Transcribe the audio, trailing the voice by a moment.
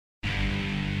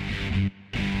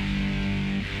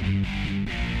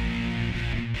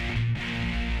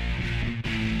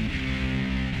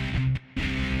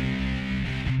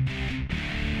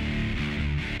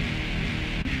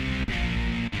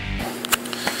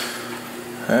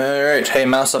Alright, hey,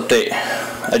 mouse update.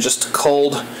 I just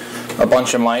culled a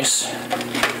bunch of mice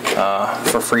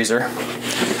for freezer,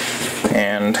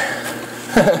 and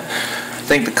I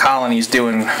think the colony's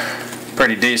doing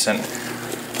pretty decent.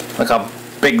 Look how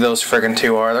big those friggin'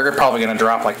 two are. They're probably going to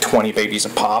drop like 20 babies a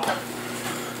pop.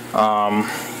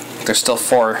 There's still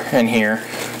 4 in here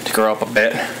to grow up a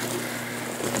bit.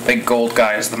 The big gold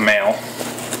guy is the male.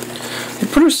 They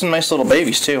produce some nice little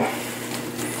babies too.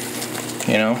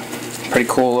 You know, pretty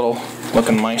cool little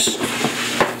looking mice.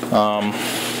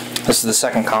 This is the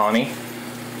second colony.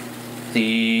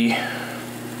 I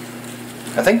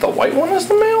think the white one is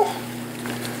the male?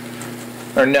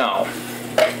 Or no.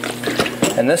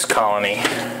 In this colony,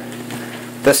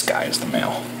 this guy is the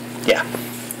male. Yeah.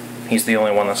 He's the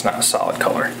only one that's not a solid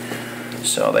color.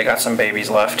 So they got some babies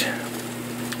left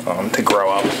to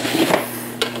grow up.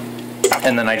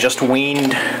 And then I just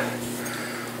weaned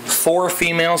 4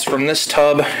 females from this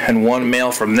tub and 1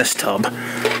 male from this tub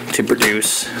to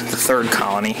produce the third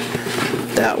colony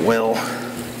that will,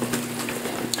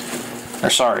 or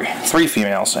sorry, 3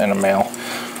 females and a male.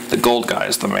 The gold guy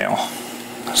is the male.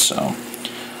 So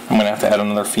I'm gonna have to add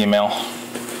another female.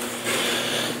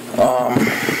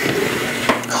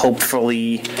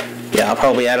 Hopefully, yeah, I'll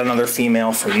probably add another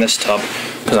female from this tub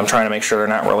because I'm trying to make sure they're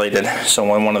not related. So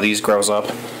when one of these grows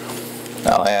up,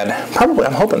 I'll add, probably,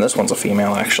 I'm hoping this one's a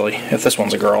female actually. If this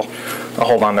one's a girl, I'll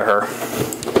hold on to her,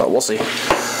 but we'll see.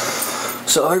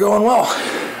 So they're going well.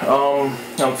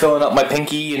 I'm filling up my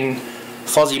pinky and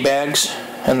fuzzy bags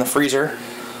in the freezer,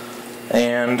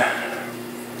 and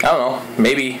I don't know,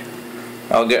 maybe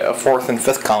I'll get a 4th and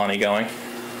 5th colony going.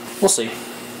 We'll see.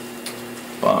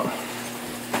 But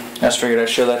I just figured I'd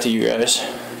show that to you guys.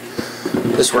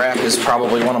 This wrap is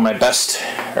probably one of my best,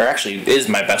 or actually is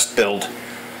my best build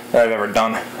that I've ever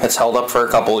done. It's held up for a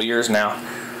couple of years now.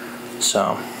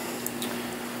 So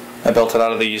I built it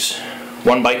out of these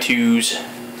 1x2s,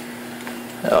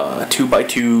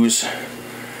 2x2s,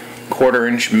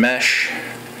 1/4-inch mesh,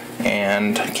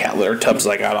 and cat litter tubs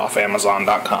I got off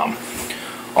Amazon.com.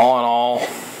 All in all,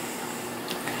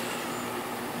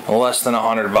 less than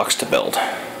 $100 to build.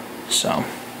 So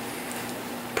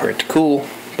pretty cool,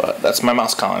 but that's my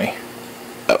mouse colony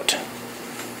out.